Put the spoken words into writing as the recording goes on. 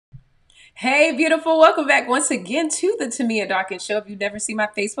Hey, beautiful. Welcome back once again to the Tamia Dawkins Show. If you've never seen my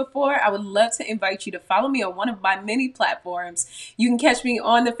face before, I would love to invite you to follow me on one of my many platforms. You can catch me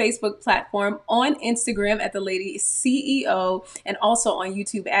on the Facebook platform, on Instagram at the Lady CEO, and also on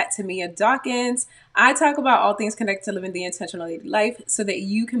YouTube at Tamia Dawkins. I talk about all things connected to living the intentional lady life so that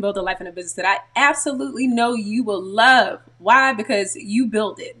you can build a life and a business that I absolutely know you will love. Why? Because you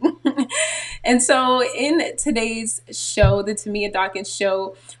build it. And so in today's show, the Tamia Dawkins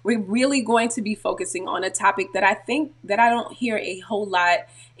Show, we're really going to be focusing on a topic that I think that I don't hear a whole lot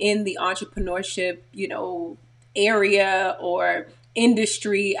in the entrepreneurship, area or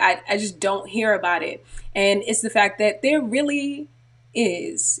industry. I just don't hear about it. And it's the fact that there really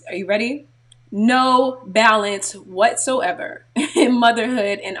is, are you ready? No balance whatsoever in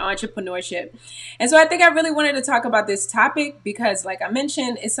motherhood and entrepreneurship. And so I think I really wanted to talk about this topic because, like I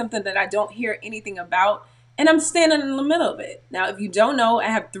mentioned, it's something that I don't hear anything about. And I'm standing in the middle of it. Now, if you don't know, I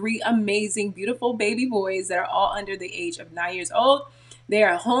have three amazing, beautiful baby boys that are all under the age of 9 years old. They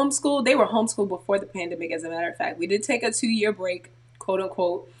are homeschooled. They were homeschooled before the pandemic, as a matter of fact. We did take a 2-year break, quote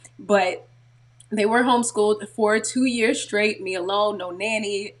unquote, but they were homeschooled for 2 years straight, me alone, no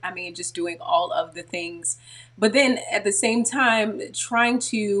nanny. I mean, just doing all of the things. But then at the same time, trying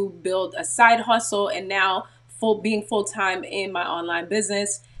to build a side hustle and now being full time in my online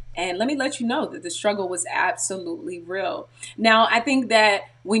business. And let me let you know that the struggle was absolutely real. Now, I think that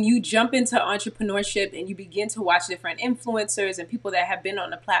when you jump into entrepreneurship and you begin to watch different influencers and people that have been on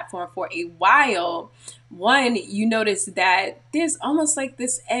the platform for a while, one, you notice that there's almost like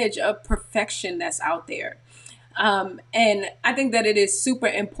this edge of perfection that's out there. And I think that it is super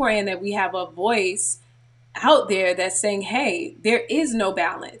important that we have a voice out there that's saying, hey, there is no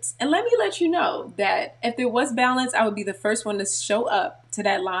balance. And let me let you know that if there was balance, I would be the first one to show up to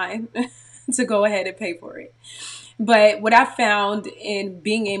that line to go ahead and pay for it. But what I found in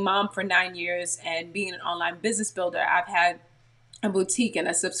being a mom for 9 years and being an online business builder, I've had a boutique and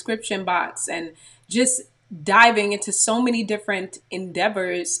a subscription box and just diving into so many different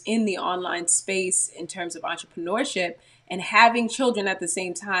endeavors in the online space in terms of entrepreneurship and having children at the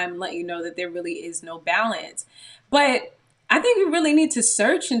same time let you know that there really is no balance. But I think we really need to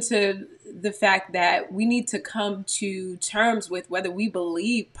search into the fact that we need to come to terms with whether we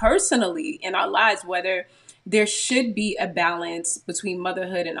believe personally in our lives, whether there should be a balance between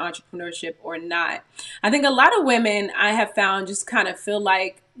motherhood and entrepreneurship or not. I think a lot of women I have found just kind of feel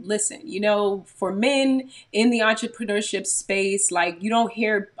like, listen, for men in the entrepreneurship space, like you don't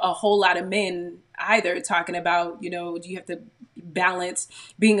hear a whole lot of men either talking about, do you have to balance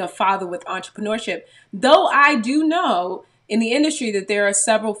being a father with entrepreneurship? Though I do know in the industry that there are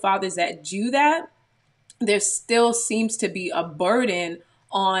several fathers that do that, there still seems to be a burden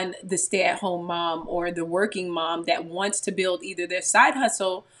on the stay-at-home mom or the working mom that wants to build either their side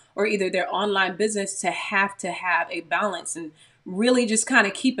hustle or either their online business to have a balance and really just kind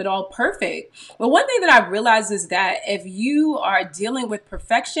of keep it all perfect. But one thing that I've realized is that if you are dealing with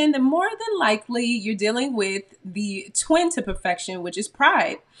perfection, then more than likely you're dealing with the twin to perfection, which is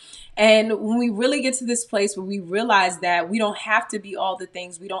pride. And when we really get to this place where we realize that we don't have to be all the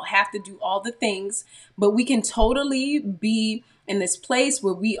things, we don't have to do all the things, but we can totally be in this place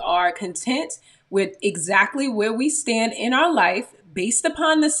where we are content with exactly where we stand in our life based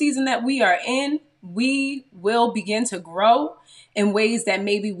upon the season that we are in, we will begin to grow in ways that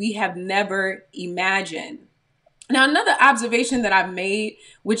maybe we have never imagined. Now, another observation that I've made,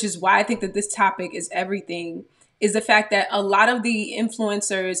 which is why I think that this topic is everything, is the fact that a lot of the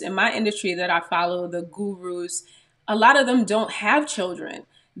influencers in my industry that I follow, the gurus, a lot of them don't have children.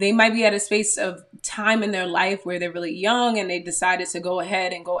 They might be at a space of time in their life where they're really young and they decided to go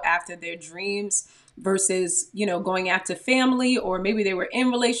ahead and go after their dreams versus, going after family, or maybe they were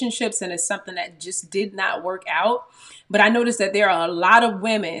in relationships and it's something that just did not work out. But I noticed that there are a lot of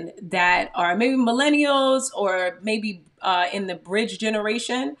women that are maybe millennials or maybe in the bridge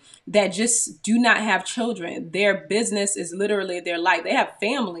generation that just do not have children. Their business is literally their life. They have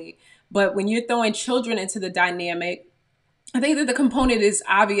family, but when you're throwing children into the dynamic, I think that the component is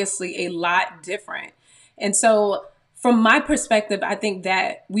obviously a lot different. And so from my perspective, I think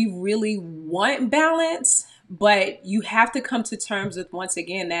that we really want balance, but you have to come to terms with, once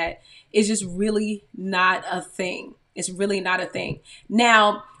again, that it's just really not a thing. It's really not a thing.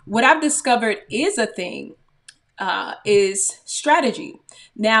 Now, what I've discovered is a thing is strategy.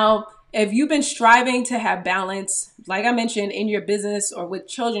 Now, if you've been striving to have balance, like I mentioned, in your business or with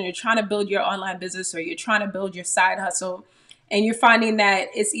children, you're trying to build your online business or you're trying to build your side hustle, and you're finding that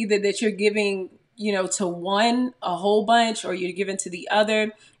it's either that you're giving to one a whole bunch, or you're giving to the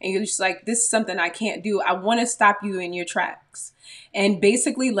other, and you're just like, this is something I can't do. I want to stop you in your tracks and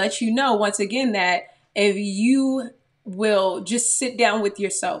basically let you know once again that if you will just sit down with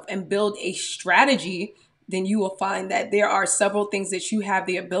yourself and build a strategy, then you will find that there are several things that you have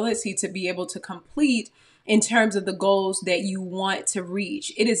the ability to be able to complete in terms of the goals that you want to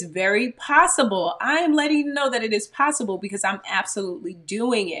reach. It is very possible. I am letting you know that it is possible because I'm absolutely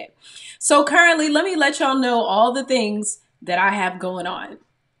doing it. So currently, let me let y'all know all the things that I have going on.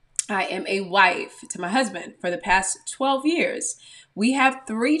 I am a wife to my husband for the past 12 years. We have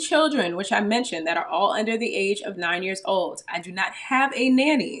 3 children, which I mentioned, that are all under the age of 9 years old. I do not have a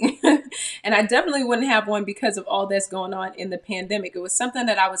nanny, and I definitely wouldn't have one because of all that's going on in the pandemic. It was something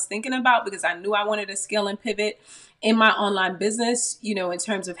that I was thinking about because I knew I wanted to scale and pivot in my online business, in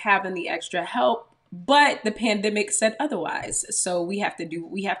terms of having the extra help. But the pandemic said otherwise. So we have to do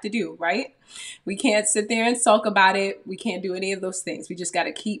what we have to do, right? We can't sit there and sulk about it. We can't do any of those things. We just got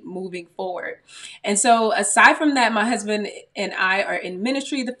to keep moving forward. And so aside from that, my husband and I are in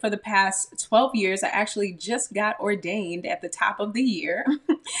ministry for the past 12 years. I actually just got ordained at the top of the year.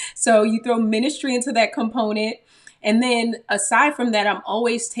 So you throw ministry into that component. And then aside from that, I'm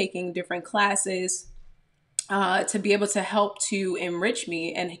always taking different classes to be able to help to enrich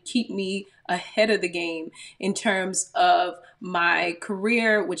me and keep me ahead of the game in terms of my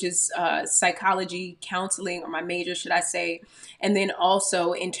career, which is psychology counseling, or my major, should I say. And then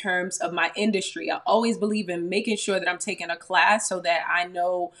also in terms of my industry, I always believe in making sure that I'm taking a class so that I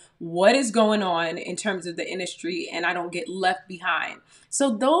know what is going on in terms of the industry and I don't get left behind.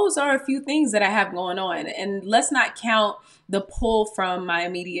 So those are a few things that I have going on. And let's not count the pull from my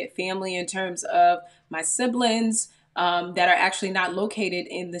immediate family in terms of my siblings that are actually not located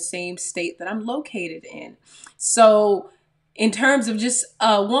in the same state that I'm located in. So in terms of just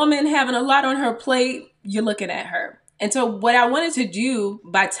a woman having a lot on her plate, you're looking at her. And so what I wanted to do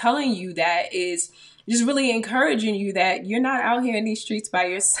by telling you that is just really encouraging you that you're not out here in these streets by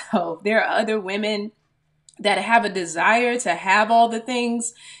yourself. There are other women that have a desire to have all the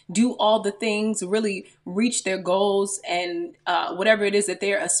things, do all the things, really reach their goals and whatever it is that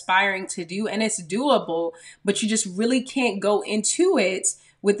they're aspiring to do. And it's doable, but you just really can't go into it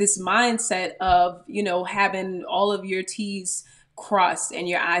with this mindset of, having all of your T's crossed and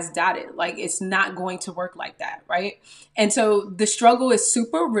your I's dotted. Like, it's not going to work like that, right? And so the struggle is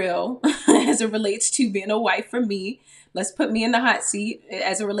super real as it relates to being a wife for me. Let's put me in the hot seat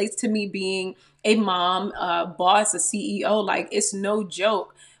as it relates to me being a mom, a boss, a CEO. Like, it's no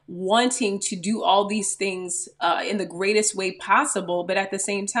joke wanting to do all these things in the greatest way possible. But at the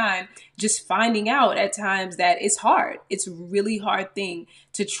same time, just finding out at times that it's hard. It's a really hard thing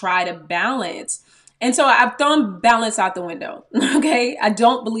to try to balance. And so I've thrown balance out the window. Okay. I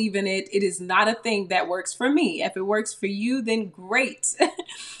don't believe in it. It is not a thing that works for me. If it works for you, then great.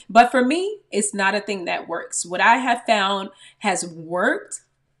 But for me, it's not a thing that works. What I have found has worked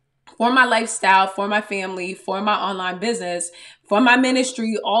for my lifestyle, for my family, for my online business, for my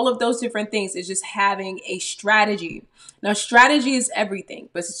ministry, all of those different things is just having a strategy. Now, strategy is everything,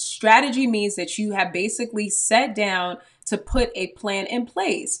 but strategy means that you have basically sat down to put a plan in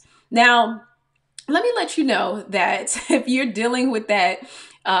place. Now, let me let you know that if you're dealing with that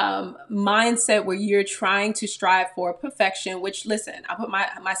mindset where you're trying to strive for perfection, which, listen, I put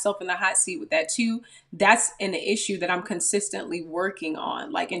myself in the hot seat with that too. That's an issue that I'm consistently working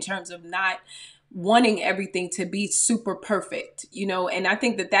on, like in terms of not wanting everything to be super perfect, and I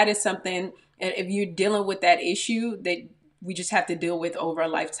think that is something, if you're dealing with that issue, that we just have to deal with over a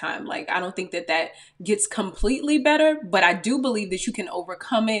lifetime. Like, I don't think that gets completely better, but I do believe that you can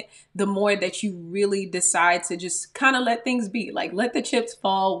overcome it the more that you really decide to just kind of let things be. Like, let the chips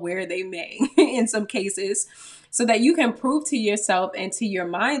fall where they may in some cases, so that you can prove to yourself and to your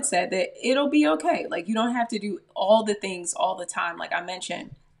mindset that it'll be okay. Like, you don't have to do all the things all the time, like I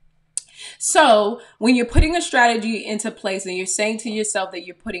mentioned. So when you're putting a strategy into place and you're saying to yourself that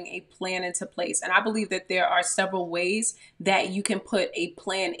you're putting a plan into place, and I believe that there are several ways that you can put a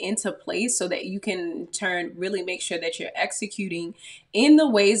plan into place so that you can in turn really make sure that you're executing in the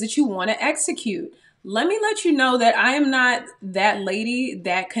ways that you want to execute. Let me let you know that I am not that lady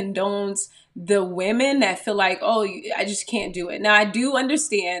that condones the women that feel like, oh, I just can't do it. Now, I do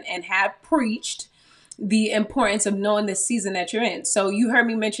understand and have preached the importance of knowing the season that you're in. So you heard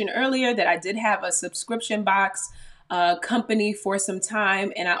me mention earlier that I did have a subscription box company for some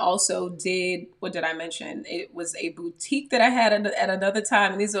time. And I also did, what did I mention? It was a boutique that I had at another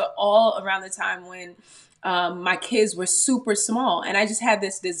time. And these are all around the time when my kids were super small. And I just had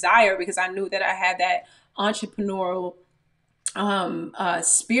this desire because I knew that I had that entrepreneurial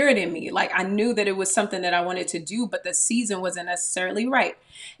spirit in me. Like I knew that it was something that I wanted to do, but the season wasn't necessarily right.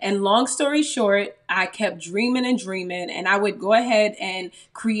 And long story short, I kept dreaming and dreaming, and I would go ahead and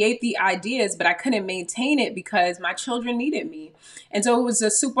create the ideas, but I couldn't maintain it because my children needed me. And so it was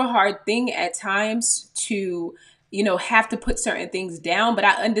a super hard thing at times to have to put certain things down, but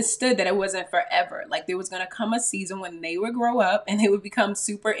I understood that it wasn't forever. Like there was going to come a season when they would grow up and they would become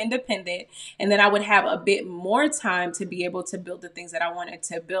super independent. And then I would have a bit more time to be able to build the things that I wanted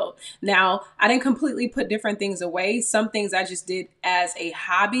to build. Now, I didn't completely put different things away. Some things I just did as a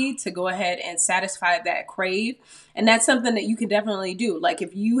hobby to go ahead and satisfy that crave. And that's something that you can definitely do. Like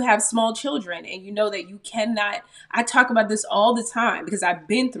if you have small children and you know that you cannot, I talk about this all the time because I've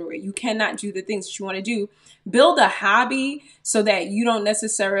been through it. You cannot do the things that you want to do. Build a hobby so that you don't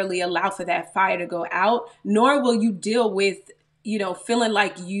necessarily allow for that fire to go out, nor will you deal with feeling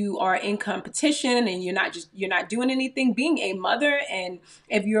like you are in competition and you're not doing anything. Being a mother, and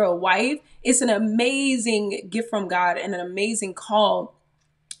if you're a wife, it's an amazing gift from God and an amazing call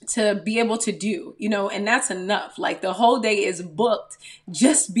to be able to do, and that's enough. Like the whole day is booked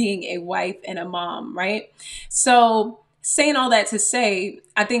just being a wife and a mom, right? So saying all that to say,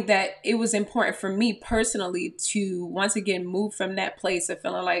 I think that it was important for me personally to once again move from that place of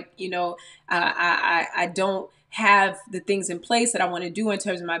feeling like, I don't have the things in place that I want to do in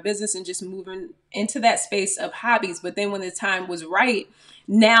terms of my business, and just moving into that space of hobbies. But then when the time was right,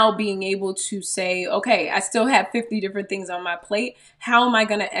 now being able to say, okay, I still have 50 different things on my plate. How am I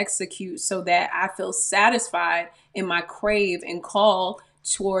going to execute so that I feel satisfied in my crave and call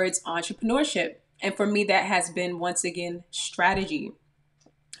towards entrepreneurship? And for me, that has been, once again, strategy.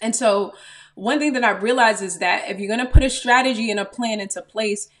 And so one thing that I realized is that if you're going to put a strategy and a plan into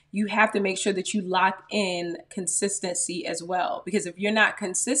place, you have to make sure that you lock in consistency as well. Because if you're not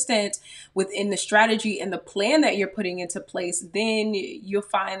consistent within the strategy and the plan that you're putting into place, then you'll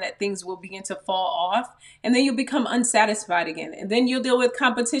find that things will begin to fall off, and then you'll become unsatisfied again. And then you'll deal with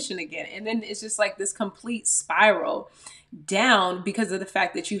competition again. And then it's just like this complete spiral down because of the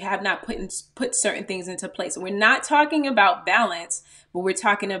fact that you have not put certain things into place. And we're not talking about balance, but we're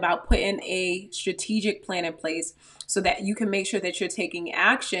talking about putting a strategic plan in place so that you can make sure that you're taking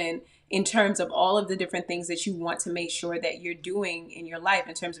action in terms of all of the different things that you want to make sure that you're doing in your life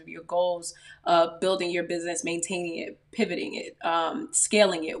in terms of your goals of building your business, maintaining it, pivoting it,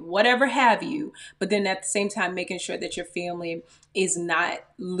 scaling it, whatever have you. But then at the same time, making sure that your family is not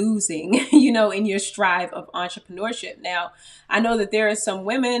losing, in your strive of entrepreneurship. Now, I know that there are some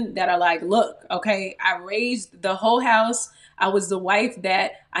women that are like, look, okay, I raised the whole house. I was the wife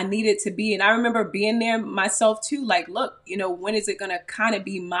that I needed to be. And I remember being there myself too, like, look, when is it going to kind of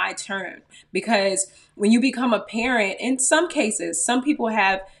be my turn? Because when you become a parent, in some cases, some people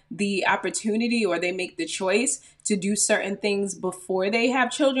have the opportunity or they make the choice to do certain things before they have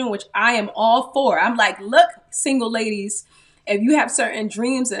children, which I am all for. I'm like, look, single ladies, if you have certain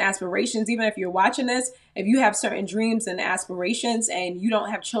dreams and aspirations, even if you're watching this, if you have certain dreams and aspirations and you don't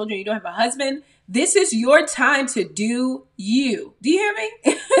have children, you don't have a husband, this is your time to do you. Do you hear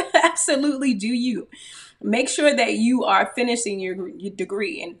me? Absolutely do you. Make sure that you are finishing your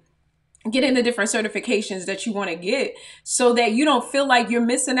degree and getting the different certifications that you want to get so that you don't feel like you're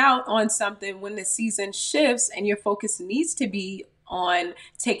missing out on something when the season shifts and your focus needs to be on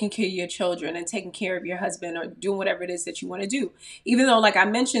taking care of your children and taking care of your husband or doing whatever it is that you want to do. Even though, like I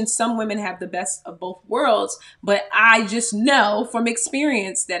mentioned, some women have the best of both worlds, but I just know from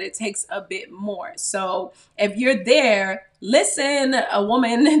experience that it takes a bit more. So if you're there, listen, a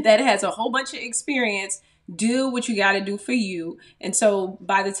woman that has a whole bunch of experience, do what you got to do for you. And so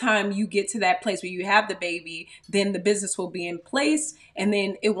by the time you get to that place where you have the baby, then the business will be in place, and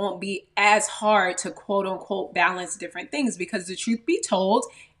then it won't be as hard to quote unquote balance different things, because the truth be told,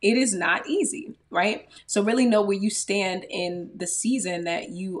 it is not easy, right? So really know where you stand in the season that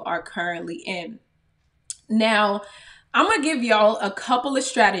you are currently in. Now, I'm going to give y'all a couple of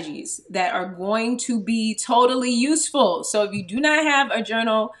strategies that are going to be totally useful. So if you do not have a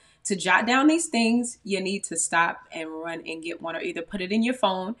journal to jot down these things, you need to stop and run and get one, or either put it in your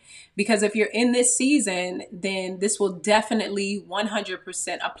phone, because if you're in this season, then this will definitely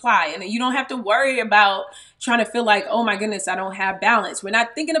 100% apply. And then you don't have to worry about trying to feel like, oh my goodness, I don't have balance. We're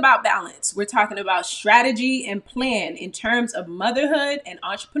not thinking about balance. We're talking about strategy and plan in terms of motherhood and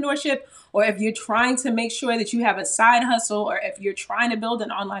entrepreneurship, or if you're trying to make sure that you have a side hustle, or if you're trying to build an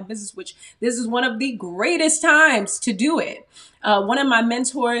online business, which this is one of the greatest times to do it. One of my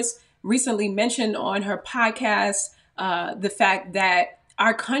mentors recently mentioned on her podcast the fact that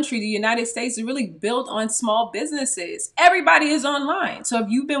our country, the United States, is really built on small businesses. Everybody is online. So if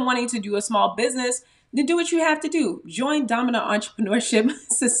you've been wanting to do a small business, then do what you have to do. Join Dominant Entrepreneurship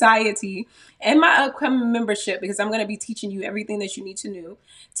Society and my upcoming membership, because I'm going to be teaching you everything that you need to know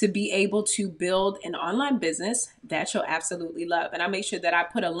to be able to build an online business that you'll absolutely love. And I'll make sure that I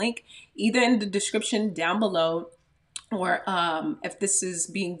put a link either in the description down below, or if this is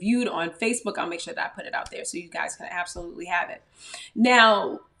being viewed on Facebook, I'll make sure that I put it out there so you guys can absolutely have it.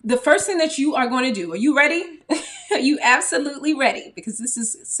 Now, the first thing that you are going to do, are you ready? Are you absolutely ready? Because this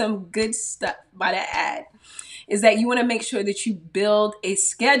is some good stuff by the ad, is that you want to make sure that you build a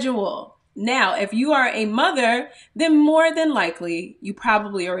schedule. Now, if you are a mother, then more than likely, you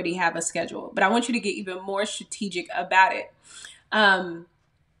probably already have a schedule. But I want you to get even more strategic about it.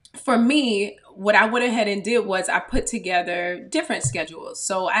 For me, what I went ahead and did was I put together different schedules.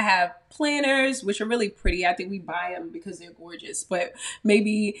 So I have planners, which are really pretty. I think we buy them because they're gorgeous, but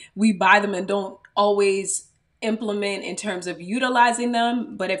maybe we buy them and don't always implement in terms of utilizing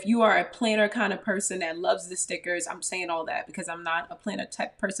them. But if you are a planner kind of person that loves the stickers, I'm saying all that because I'm not a planner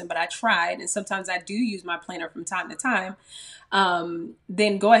type person, but I tried, and sometimes I do use my planner from time to time.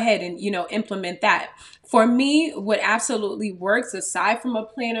 Then go ahead and, implement that. For me, what absolutely works, aside from a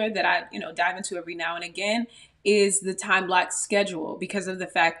planner that I, dive into every now and again, is the time block schedule, because of the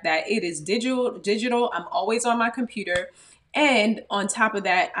fact that it is digital. I'm always on my computer. And on top of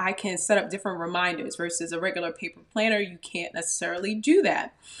that, I can set up different reminders versus a regular paper planner. You can't necessarily do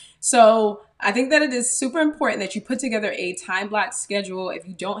that. So I think that it is super important that you put together a time block schedule. If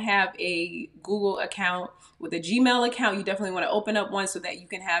you don't have a Google account, with a Gmail account, you definitely want to open up one so that you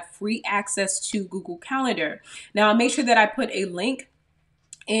can have free access to Google Calendar. Now, I'll make sure that I put a link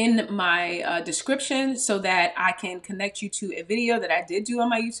in my description so that I can connect you to a video that I did do on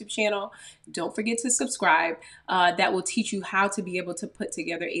my YouTube channel. Don't forget to subscribe. That will teach you how to be able to put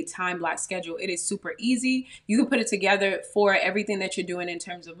together a time block schedule. It is super easy. You can put it together for everything that you're doing in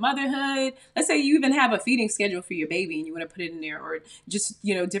terms of motherhood. Let's say you even have a feeding schedule for your baby and you want to put it in there, or just,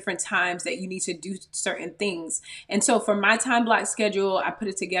 different times that you need to do certain things. And so for my time block schedule, I put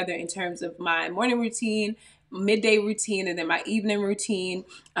it together in terms of my morning routine, midday routine, and then my evening routine,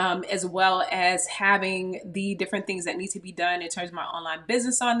 as well as having the different things that need to be done in terms of my online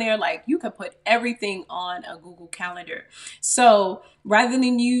business on there. Like, you can put everything on a Google Calendar. So rather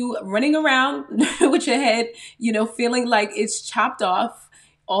than you running around with your head, feeling like it's chopped off,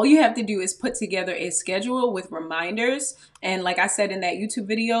 all you have to do is put together a schedule with reminders. And like I said in that YouTube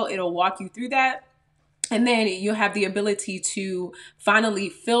video, it'll walk you through that. And then you'll have the ability to finally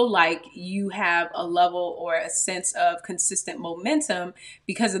feel like you have a level or a sense of consistent momentum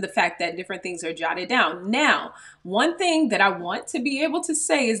because of the fact that different things are jotted down. Now, one thing that I want to be able to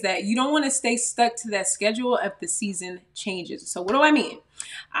say is that you don't want to stay stuck to that schedule if the season changes. So what do I mean?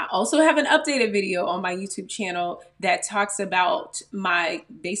 I also have an updated video on my YouTube channel that talks about my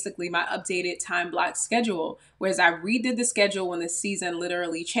updated time block schedule, whereas I redid the schedule when the season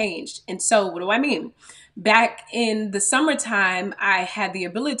literally changed. And so what do I mean? Back in the summertime, I had the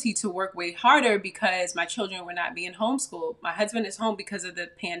ability to work way harder because my children were not being homeschooled. My husband is home because of the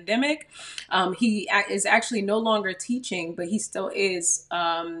pandemic. He is actually no longer teaching, but he still is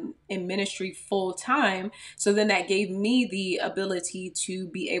in ministry full time. So then that gave me the ability to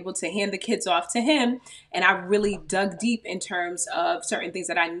be able to hand the kids off to him. And I really dug deep in terms of certain things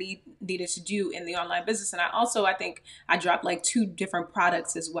that I needed to do in the online business. And I think I dropped like 2 different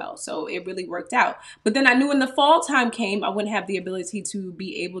products as well. So it really worked out. But then I knew when the fall time came, I wouldn't have the ability to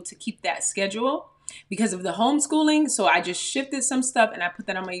be able to keep that schedule because of the homeschooling. So I just shifted some stuff and I put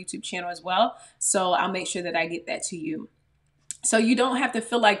that on my YouTube channel as well. So I'll make sure that I get that to you. So you don't have to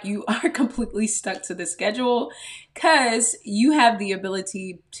feel like you are completely stuck to the schedule, because you have the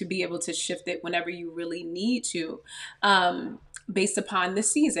ability to be able to shift it whenever you really need to, based upon the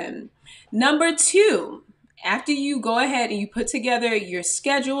season. Number 2, after you go ahead and you put together your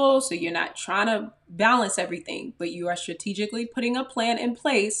schedule, so you're not trying to balance everything, but you are strategically putting a plan in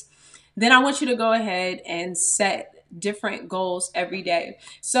place, then I want you to go ahead and set different goals every day.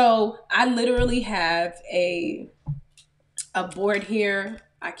 So I literally have a board here.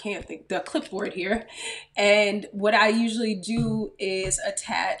 I can't think, the clipboard here. And what I usually do is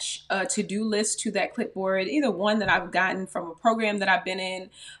attach a to-do list to that clipboard, either one that I've gotten from a program that I've been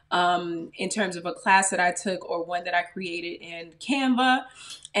in terms of a class that I took, or one that I created in Canva.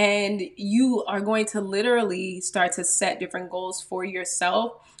 And you are going to literally start to set different goals for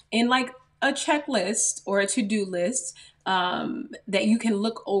yourself in like a checklist or a to-do list that you can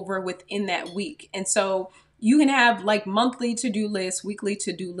look over within that week. And so you can have like monthly to-do lists, weekly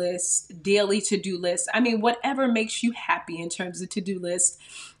to-do lists, daily to-do lists. I mean, whatever makes you happy in terms of to-do lists,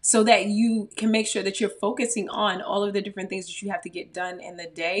 so that you can make sure that you're focusing on all of the different things that you have to get done in the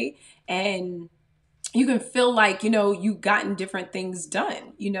day, and you can feel like, you've gotten different things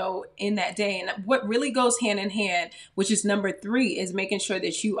done, in that day. And what really goes hand in hand, which is number 3, is making sure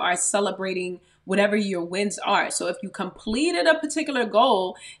that you are celebrating whatever your wins are. So if you completed a particular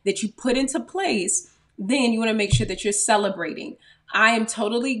goal that you put into place, then you want to make sure that you're celebrating. I am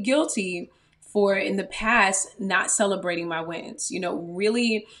totally guilty for, in the past, not celebrating my wins,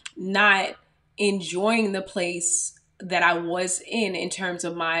 really not enjoying the place that I was in terms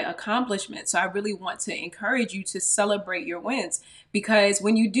of my accomplishment. So I really want to encourage you to celebrate your wins, because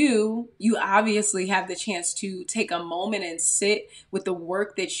when you do, you obviously have the chance to take a moment and sit with the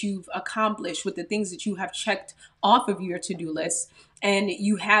work that you've accomplished, with the things that you have checked off of your to-do list. And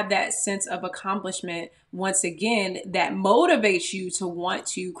you have that sense of accomplishment once again that motivates you to want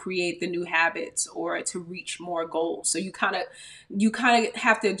to create the new habits or to reach more goals. So you kind of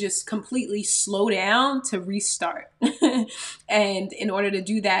have to just completely slow down to restart. And in order to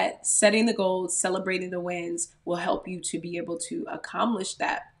do that, setting the goals, celebrating the wins will help you to be able to accomplish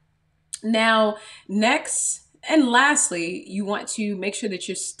that. Now, next and lastly, you want to make sure that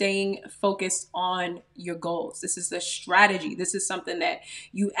you're staying focused on your goals. This is a strategy. This is something that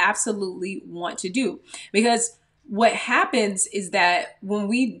you absolutely want to do, because what happens is that when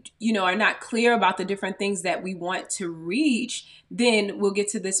we, are not clear about the different things that we want to reach, then we'll get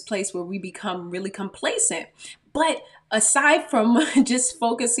to this place where we become really complacent. But aside from just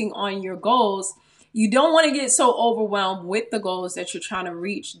focusing on your goals, you don't want to get so overwhelmed with the goals that you're trying to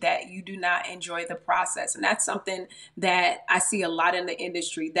reach that you do not enjoy the process. And that's something that I see a lot in the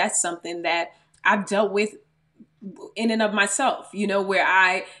industry. That's something that I've dealt with in and of myself, where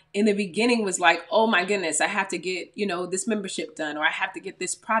I, in the beginning, was like, oh my goodness, I have to get, this membership done, or I have to get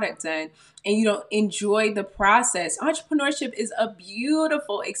this product done. And you don't enjoy the process. Entrepreneurship is a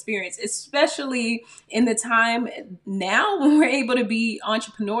beautiful experience, especially in the time now when we're able to be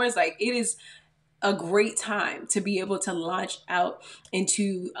entrepreneurs. Like, it is a great time to be able to launch out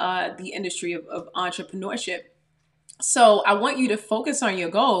into the industry of entrepreneurship. So I want you to focus on your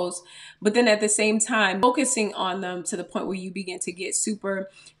goals, but then at the same time, focusing on them to the point where you begin to get super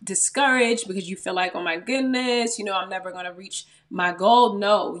discouraged because you feel like, oh my goodness, I'm never going to reach my goal.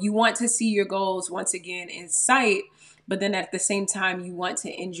 No, you want to see your goals once again in sight. But then at the same time, you want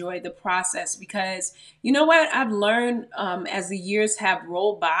to enjoy the process, because you know what I've learned as the years have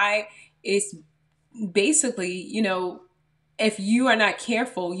rolled by is basically, if you are not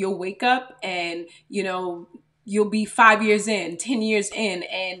careful, you'll wake up and, you'll be 5 years in, 10 years in,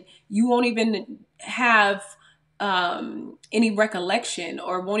 and you won't even have any recollection,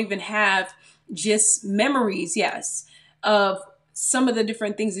 or won't even have just memories, yes, of some of the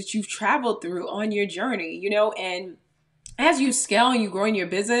different things that you've traveled through on your journey, and as you scale and you grow in your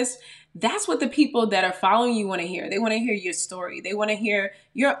business, that's what the people that are following you want to hear. They want to hear your story. They want to hear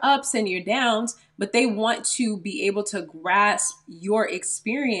your ups and your downs, but they want to be able to grasp your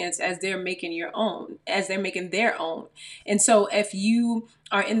experience as they're making your own, as they're making their own. And so if you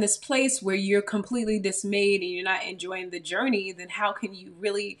are in this place where you're completely dismayed and you're not enjoying the journey, then how can you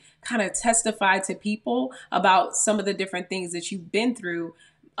really kind of testify to people about some of the different things that you've been through?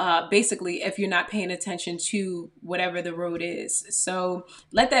 Basically, if you're not paying attention to whatever the road is. So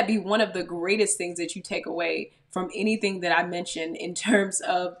let that be one of the greatest things that you take away from anything that I mentioned in terms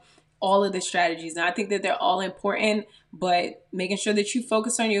of all of the strategies. And I think that they're all important, but making sure that you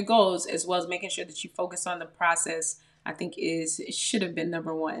focus on your goals as well as making sure that you focus on the process, I think it should have been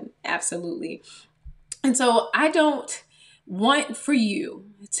number 1. Absolutely. And so I don't want for you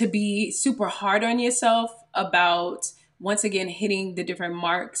to be super hard on yourself about, once again, hitting the different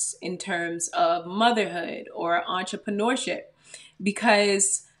marks in terms of motherhood or entrepreneurship,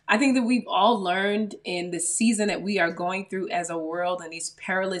 because I think that we've all learned in the season that we are going through as a world in these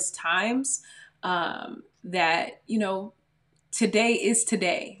perilous times, that, today is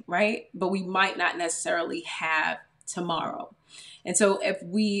today, right? But we might not necessarily have tomorrow. And so if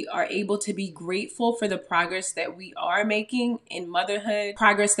we are able to be grateful for the progress that we are making in motherhood,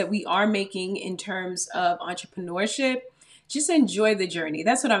 progress that we are making in terms of entrepreneurship, just enjoy the journey.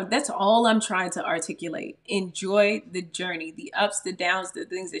 That's all I'm trying to articulate. Enjoy the journey, the ups, the downs, the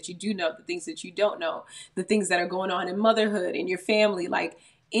things that you do know, the things that you don't know, the things that are going on in motherhood, in your family. Like,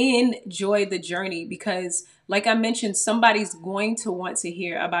 enjoy the journey, because like I mentioned, somebody's going to want to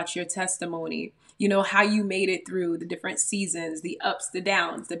hear about your testimony. How you made it through the different seasons, the ups, the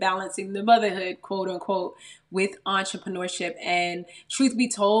downs, the balancing the motherhood, quote unquote, with entrepreneurship. And truth be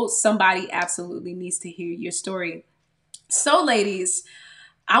told, somebody absolutely needs to hear your story. So ladies,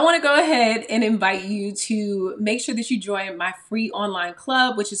 I want to go ahead and invite you to make sure that you join my free online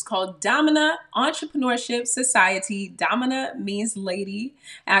club, which is called Domina Entrepreneurship Society. Domina means lady,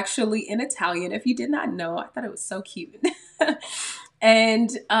 actually in Italian. If you did not know, I thought it was so cute.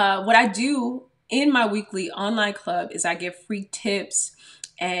 And what I do in my weekly online club is I give free tips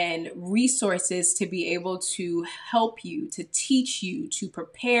and resources to be able to help you, to teach you, to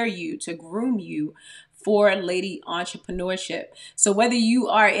prepare you, to groom you for lady entrepreneurship. So whether you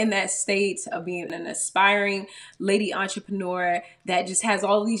are in that state of being an aspiring lady entrepreneur that just has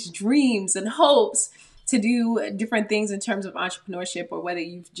all these dreams and hopes to do different things in terms of entrepreneurship, or whether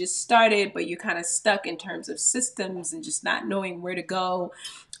you've just started but you're kind of stuck in terms of systems and just not knowing where to go,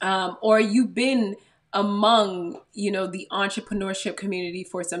 or you've been among, the entrepreneurship community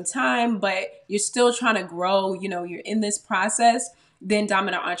for some time, but you're still trying to grow, you're in this process, then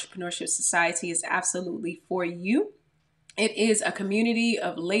Dominant Entrepreneurship Society is absolutely for you. It is a community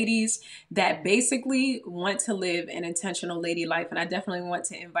of ladies that basically want to live an intentional lady life. And I definitely want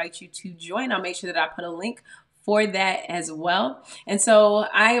to invite you to join. I'll make sure that I put a link for that as well. And so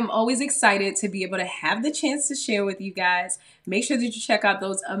I am always excited to be able to have the chance to share with you guys. Make sure that you check out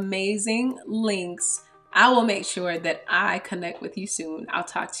those amazing links. I will make sure that I connect with you soon. I'll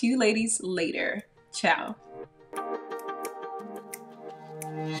talk to you ladies later. Ciao.